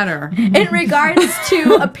guys matter. In regards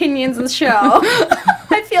to opinions of the show,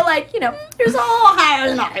 I feel like, there's all higher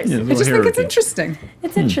and lows. Yeah, I just think it's interesting.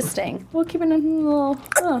 It's interesting. We'll keep it a little,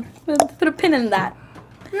 put a pin in that.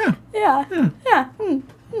 Yeah. Yeah.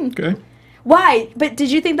 Okay. Why? But did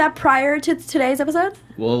you think that prior to today's episode?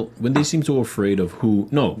 Well, when they seem so afraid of who...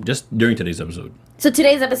 No, just during today's episode. So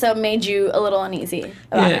today's episode made you a little uneasy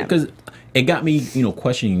about Yeah, because it got me,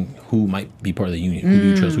 questioning who might be part of the union. Who do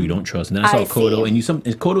you trust, who you don't trust. And then I saw Kodo, and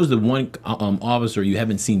Kodo's the one officer you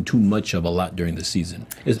haven't seen too much of a lot during the season.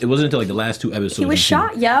 It wasn't until like the last 2 episodes. He was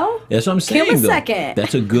shot, yo. That's what I'm saying. Give him a second.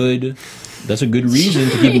 That's a good reason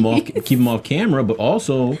to keep him off camera, but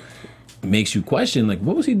also makes you question, like,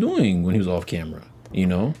 what was he doing when he was off camera? you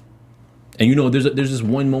know. And you know, there's this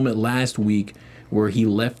one moment last week where he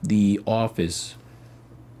left the office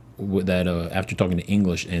with that after talking to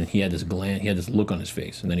English, and he had this look on his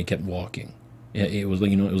face, and then he kept walking. It was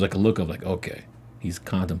like, you know, it was like a look of like, okay, he's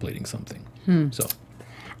contemplating something. So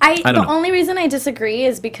the only reason I disagree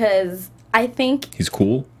is because I think he's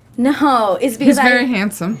cool. No, it's because he's very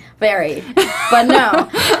handsome. Very, but no.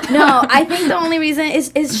 I think the only reason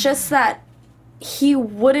is just that he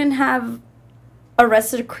wouldn't have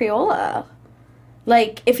arrested Crayola.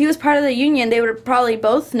 Like, if he was part of the union, they would probably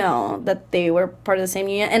both know that they were part of the same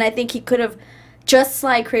union. And I think he could have, just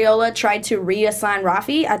like Crayola tried to reassign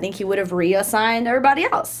Rafi, I think he would have reassigned everybody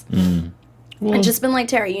else. Well, and just been like,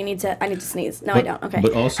 Terry, I need to sneeze. No, I don't. Okay.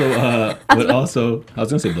 But also, I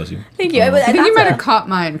was gonna say bless you. Thank you. I think you might have caught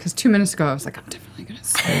mine because 2 minutes ago I was like, I'm definitely gonna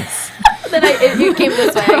sneeze. Then you came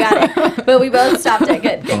this way, I got it. But we both stopped it.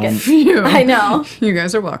 Good. I know. You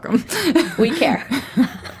guys are welcome. We care.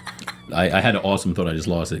 I had an awesome thought. I just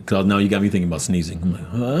lost it because now you got me thinking about sneezing. I'm like,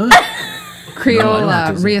 huh?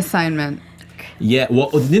 Crayola reassignment. Yeah.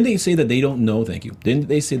 Well, didn't they say that they don't know? Thank you. Didn't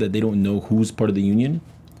they say that they don't know who's part of the union?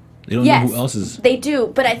 They don't know who else is. They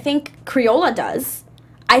do, but I think Crayola does.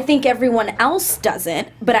 I think everyone else doesn't,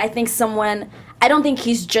 but I think I don't think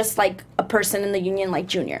he's just like a person in the union like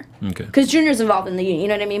Junior. Okay. Because Junior's involved in the union, you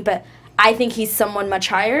know what I mean? But I think he's someone much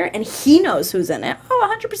higher, and he knows who's in it.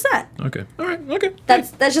 Oh, 100%. Okay. All right. Okay.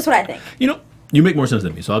 That's just what I think. You know, you make more sense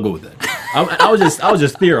than me, so I'll go with that. I was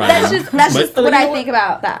just theorizing. That's just what I think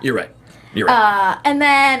about that. You're right. And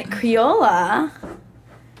then Crayola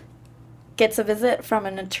gets a visit from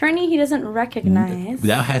an attorney he doesn't recognize.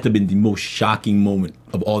 That had to have been the most shocking moment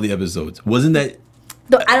of all the episodes. Wasn't that?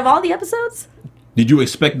 Out of all the episodes? Did you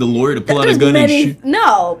expect the lawyer to pull out his gun and shoot?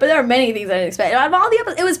 No, but there are many things I didn't expect. Out of all the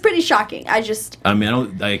episodes, it was pretty shocking. I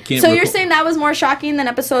can't. So you're saying that was more shocking than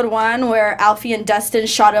episode 1 where Alfie and Dustin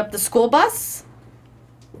shot up the school bus?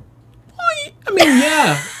 I mean,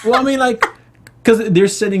 yeah. Well, I mean, like, because they're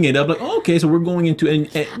setting it up like, oh, okay, so we're going into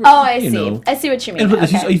I see. Know. I see what you mean. And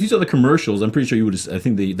if you saw the commercials, I'm pretty sure you would. I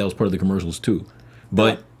think that was part of the commercials too.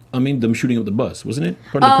 But I mean, them shooting up the bus, wasn't it?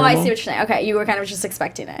 Part of the I see what you're saying. Okay, you were kind of just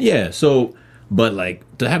expecting it. Yeah. So, but like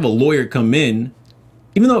to have a lawyer come in,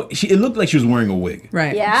 even though it looked like she was wearing a wig.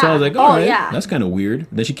 Right. Yeah. So I was like, all right, that's kind of weird.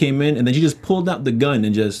 Then she came in and then she just pulled out the gun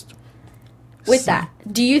and just. With that,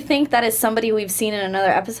 do you think that is somebody we've seen in another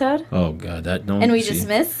episode? Oh God, that don't. And we just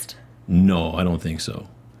missed. No, I don't think so.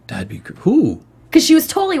 That'd be who? Because she was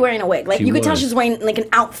totally wearing a wig. Like, you could tell she was wearing, like, an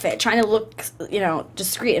outfit, trying to look, you know,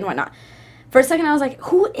 discreet and whatnot. For a second, I was like,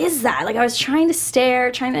 who is that? Like, I was trying to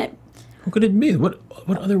stare, Who could it be? What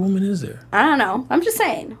other woman is there? I don't know. I'm just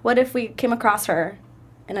saying. What if we came across her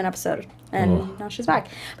in an episode and now she's back?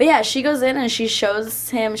 But, yeah, she goes in and she shows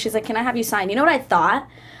him. She's like, can I have you sign? You know what I thought?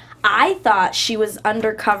 I thought she was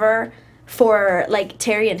undercover for, like,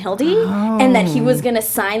 Terry and Hildy, and that he was going to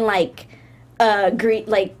sign, like,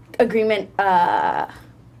 agreement,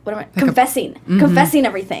 confessing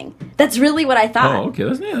everything. That's really what I thought. Oh, okay,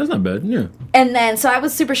 that's not bad. Yeah. And then, so I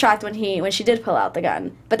was super shocked when she did pull out the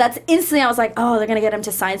gun. But that's instantly I was like, oh, they're gonna get him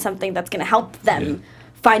to sign something that's gonna help them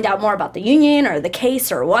find out more about the union or the case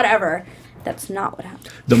or whatever. That's not what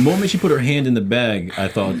happened. The moment she put her hand in the bag, I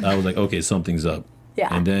was like, okay, something's up.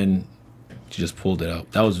 Yeah. And then she just pulled it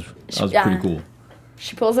out. That was pretty cool.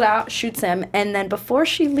 She pulls it out, shoots him, and then before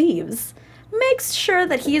she leaves, makes sure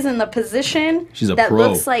that he's in the position that pro.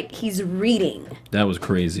 Looks like he's reading. That was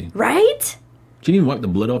crazy. Right? She didn't even wipe the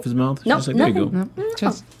blood off his mouth? Nope, just like, there you go. Nope.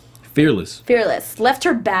 Just fearless. Left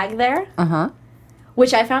her bag there.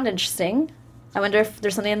 Which I found interesting. I wonder if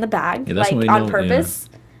there's something in the bag, like on purpose.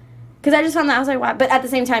 Because I just found that, I was like, why? But at the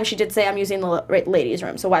same time, she did say, I'm using the ladies'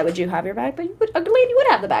 room, so why would you have your bag? But a lady would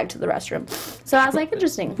have the bag to the restroom. So I was like,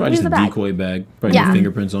 interesting. Probably just a decoy bag. Probably no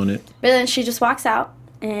fingerprints on it. But then she just walks out,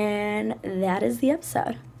 and that is the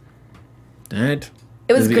episode. It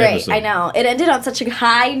was great. Episode. I know. It ended on such a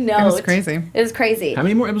high note. It was crazy. How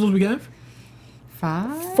many more episodes we have?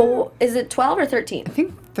 5? 4. Is it 12 or 13? I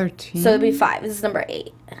think 13. So it'll be 5. This is number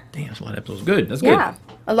 8. Damn, that's a lot of episodes. Good. That's good. Yeah.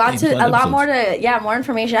 A lot more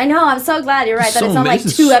information. I know. I'm so glad. You're right. That it's not like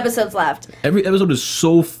 2 episodes left. Every episode is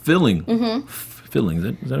so filling. Filling.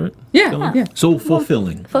 Is that right? Yeah. Yeah. So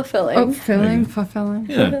fulfilling. Fulfilling. Fulfilling.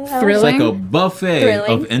 Yeah. Thrilling. It's like a buffet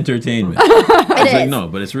of entertainment. It is. Like, no,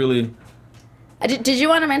 but it's really. Did you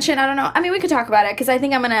want to mention? I don't know. I mean, we could talk about it because I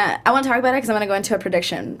think I want to talk about it because I'm gonna go into a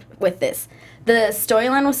prediction with this. The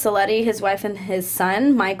storyline with Soletti, his wife, and his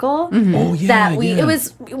son Michael. Oh yeah.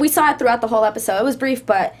 We saw it throughout the whole episode. It was brief,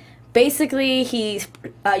 but basically he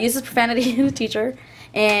uses profanity to the teacher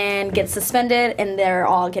and gets suspended, and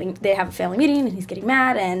they have a family meeting, and he's getting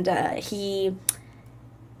mad, and he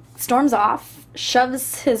storms off,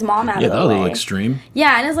 shoves his mom out of the way. Yeah, that was a little extreme.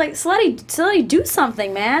 Yeah, and it's like, Slutty, do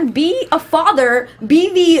something, man. Be a father, be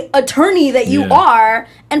the attorney that you are,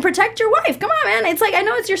 and protect your wife. Come on, man. It's like, I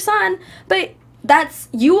know it's your son, but that's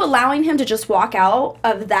you allowing him to just walk out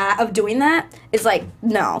of doing that is like,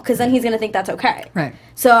 no, because then he's going to think that's okay. Right.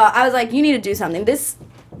 So I was like, you need to do something.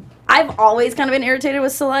 I've always kind of been irritated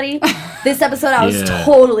with Slutty. This episode, I was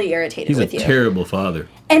totally irritated with you. He's a terrible father.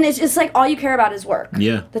 And it's just like all you care about is work.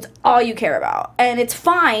 Yeah. That's all you care about. And it's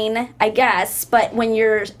fine, I guess, but when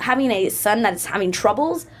you're having a son that's having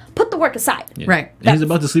troubles, put the work aside. Yeah. Right. And he's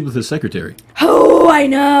about to sleep with his secretary. Oh, I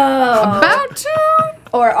know. About to?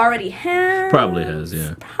 Or already has. Probably has,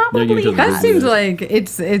 yeah. Probably has. That seems like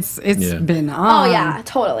it's been on. Oh, yeah,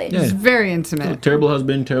 totally. Yeah. It's very intimate. Terrible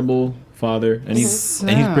husband, terrible father, and he's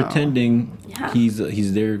pretending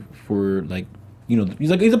he's there for, like, you know,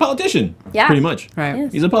 he's a politician. Yeah. Pretty much. Right.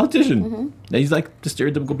 Yes. He's a politician. He's like the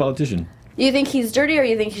stereotypical politician. You think he's dirty or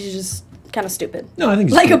you think he's just kind of stupid? No, I think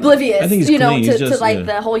he's like clean. oblivious, I think he's you know, clean. to Just, like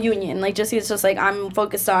the whole union. Like he's just like, I'm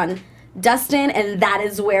focused on Dustin and that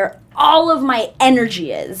is where all of my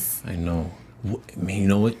energy is. I know. I mean, you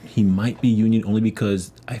know what? He might be union only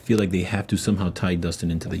because I feel like they have to somehow tie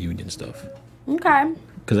Dustin into the union stuff. Okay.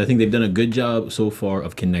 Because I think they've done a good job so far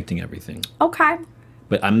of connecting everything. Okay.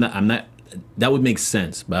 But I'm not. That would make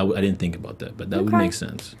sense, but I didn't think about that. But that would make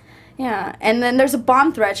sense. Yeah, and then there's a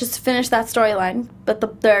bomb threat just to finish that storyline.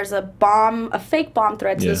 But there's a fake bomb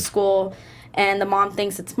threat to the school, and the mom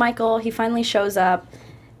thinks it's Michael. He finally shows up.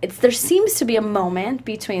 There seems to be a moment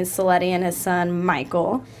between Soletti and his son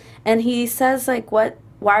Michael, and he says like, "What?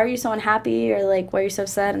 Why are you so unhappy?" Or like, "Why are you so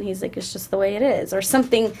sad?" And he's like, "It's just the way it is," or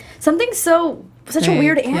something. Such a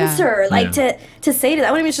weird answer, like to say to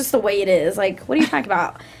that. What do you mean it's just the way it is? Like, what are you talking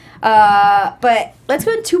about? But let's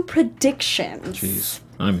go into predictions. Jeez.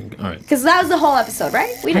 I mean, all right. Because that was the whole episode,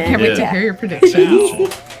 right? We didn't. I can't wait to hear your predictions.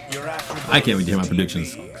 I can't wait to hear my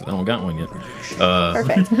predictions because I don't got one yet.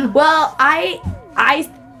 Perfect. Well,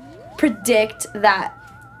 I predict that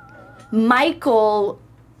Michael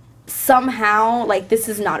somehow, like, this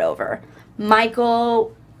is not over.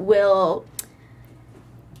 Michael will.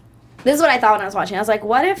 This is what I thought when I was watching. I was like,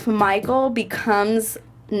 what if Michael becomes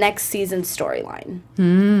next season's storyline?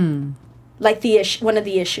 Like one of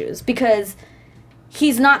the issues, because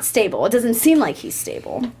he's not stable. It doesn't seem like he's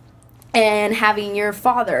stable. And having your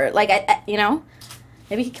father, like, you know,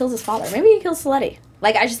 maybe he kills his father. Maybe he kills Soletti.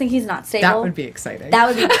 Like, I just think he's not stable. That would be exciting. That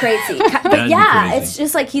would be crazy. But yeah, it's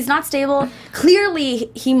just like he's not stable. Clearly,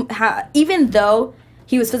 even though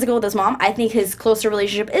he was physical with his mom, I think his closer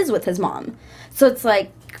relationship is with his mom. So it's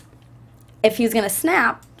like, if he's going to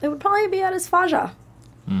snap, it would probably be at his Faja.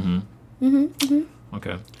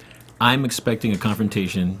 Okay. I'm expecting a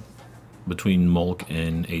confrontation between Mulk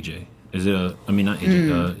and AJ. Is it not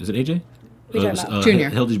AJ. Is it AJ? Junior.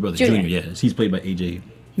 Hildy's brother. Junior, yes. He's played by AJ.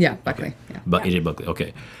 Yeah, Buckley. Yeah. AJ Buckley.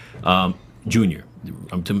 Okay. Junior.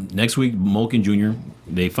 Next week, Mulk and Junior,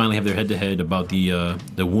 they finally have their head-to-head about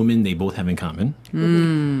the woman they both have in common.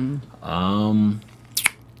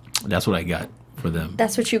 That's what I got for them.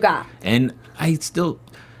 That's what you got. And I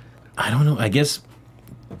don't know. I guess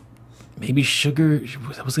maybe Sugar.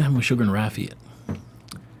 What's gonna happen with Sugar and Rafi?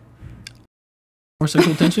 More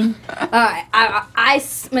sexual tension? I'm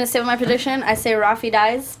gonna stay with my prediction. I say Rafi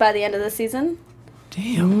dies by the end of the season.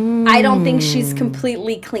 Damn. I don't think she's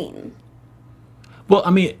completely clean. Well, I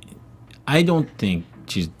mean, I don't think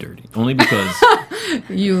she's dirty. Only because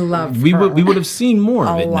you love we her. we would have seen more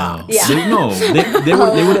of it lot. now. Yeah.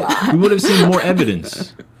 We would have seen more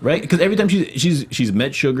evidence, right? Because every time she's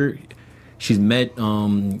met Sugar, she's met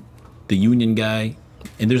the union guy,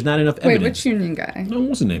 and there's not enough evidence. Wait, which union guy? No,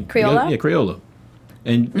 what's the name? Crayola? Yeah, Crayola.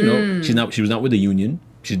 And you know, she was not with the union.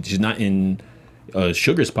 She's not in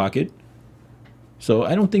Sugar's pocket. So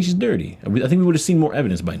I don't think she's dirty. I think we would have seen more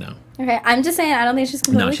evidence by now. Okay, I'm just saying I don't think she's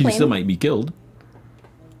completely Now she clean. still might be killed.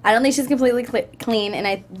 I don't think she's completely clean, and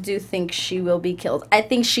I do think she will be killed. I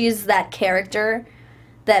think she's that character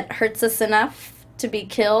that hurts us enough to be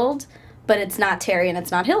killed, but it's not Terry and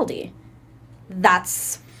it's not Hildy.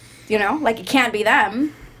 That's, you know, like it can't be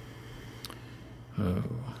them.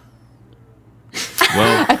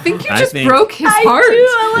 Well, I think you just broke his heart.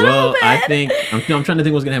 I think I'm trying to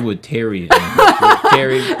think what's gonna happen with Terry.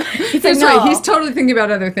 Terry. He's That's like, no. right. He's totally thinking about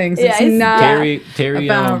other things. Yeah, it's he's- not Terry.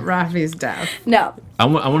 about Rafi's death. No. I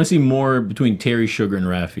want to see more between Terry, Sugar, and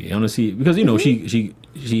Rafi. I want to see because you know she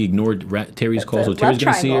ignored Terry's call, so a Terry's love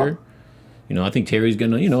gonna see her. triangle. You know, I think Terry's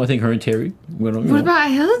gonna. You know, I think her and Terry. What about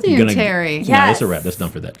Hildy and Terry? Yeah. Nah, that's a wrap. That's done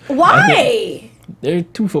for that. Why? They're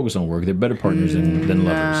too focused on work. They're better partners than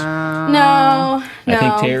lovers. No. I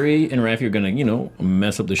think Taye and Rafi are gonna, you know,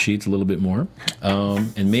 mess up the sheets a little bit more,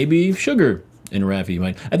 and maybe Sugar and Rafi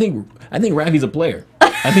might. I think Rafi's a player.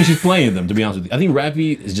 I think she's playing them. To be honest with you, I think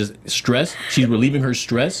Rafi is just stressed. She's relieving her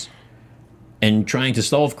stress and trying to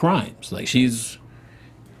solve crimes. Like she's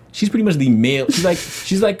pretty much the male. She's like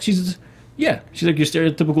your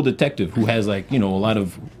stereotypical detective who has, like, you know, a lot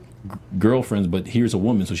of girlfriends, but here's a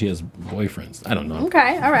woman, so she has boyfriends. I don't know.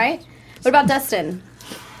 Okay, all right. What about Dustin?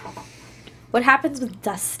 What happens with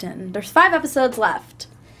Dustin? There's 5 episodes left.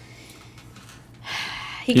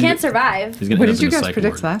 He can't survive. What did you guys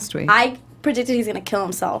predict last week? I predicted he's going to kill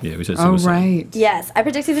himself. Yeah, we said suicide. Oh, right. Yes, I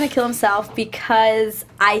predict he's going to kill himself because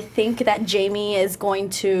I think that Jamie is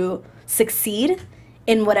going to succeed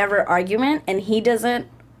in whatever argument, and he doesn't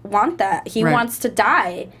want that. He wants to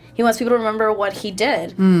die. He wants people to remember what he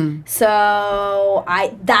did. So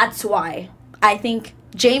that's why I think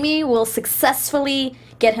Jamie will successfully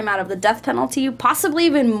get him out of the death penalty, possibly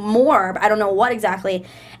even more. I don't know what exactly.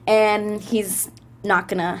 And he's not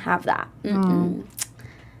going to have that.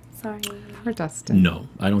 Sorry. Poor Dustin. No,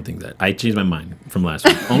 I don't think that. I changed my mind from last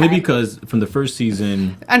week. Only because from the first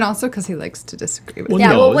season... And also because he likes to disagree with you.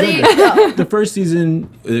 Yeah, well, what do you know? The first season,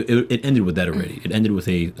 it ended with that already. It ended with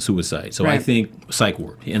a suicide. So I think psych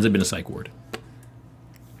ward. He ends up in a psych ward.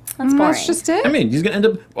 That's boring. That's just it? I mean, he's going to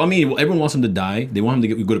end up... I mean, everyone wants him to die. They want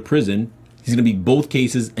him to go to prison. He's going to be both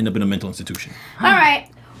cases, end up in a mental institution. All right.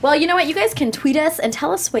 Well, you know what? You guys can tweet us and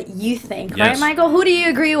tell us what you think. Yes. Right, Michael? Who do you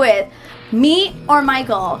agree with? Me or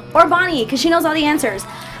Michael? Or Bonnie, because she knows all the answers.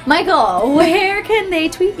 Michael, where can they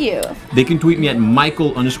tweet you? They can tweet me at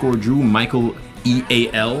Micheal_Drew, Michael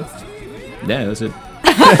EAL. Yeah, that's it.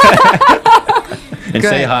 And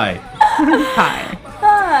say hi. Hi.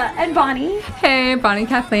 And Bonnie? Hey, Bonnie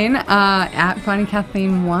Kathleen. At Bonnie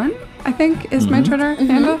Kathleen 1, I think, is my Twitter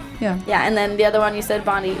handle. Yeah. Yeah, and then the other one you said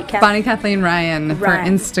Bonnie Kathleen Ryan for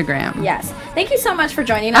Instagram. Yes. Thank you so much for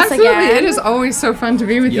joining us Absolutely. again. It is always so fun to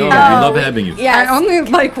be with you We guys. love having you. Yes. I only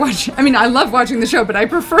like watching, I mean, I love watching the show, but I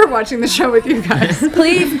prefer watching the show with you guys.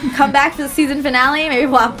 Please come back for the season finale. Maybe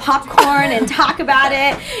we'll have popcorn and talk about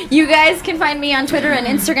it. You guys can find me on Twitter and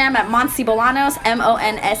Instagram at Monse Bolanos,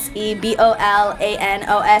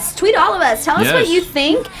 MonseBolanos. Tweet all of us. Tell us what you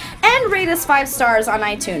think and rate us 5 stars on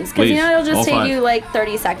iTunes. Because, you know, it'll just take you like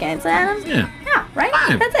 30 seconds. And, yeah, right?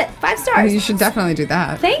 5. That's it. 5 stars. Oh, you should definitely do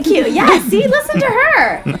that. Thank you. Yeah, see, listen to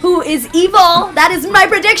her. Who is evil. That is my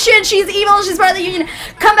prediction. She's evil. She's part of the union.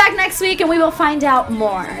 Come back next week and we will find out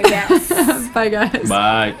more. Yes. Bye, guys.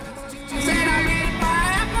 Bye.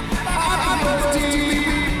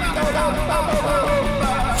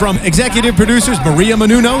 From executive producers Maria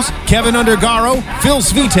Menounos, Kevin Undergaro, Phil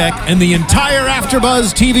Svitek, and the entire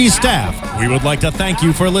AfterBuzz TV staff, we would like to thank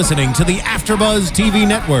you for listening to the AfterBuzz TV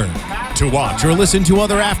network. To watch or listen to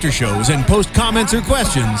other after shows and post comments or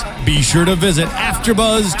questions, be sure to visit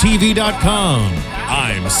AfterBuzzTV.com.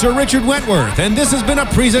 I'm Sir Richard Wentworth, and this has been a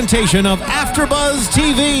presentation of AfterBuzz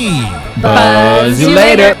TV. Buzz you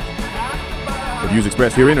later. The views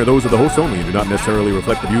expressed herein are those of the hosts only and do not necessarily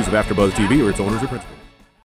reflect the views of AfterBuzz TV or its owners or principals.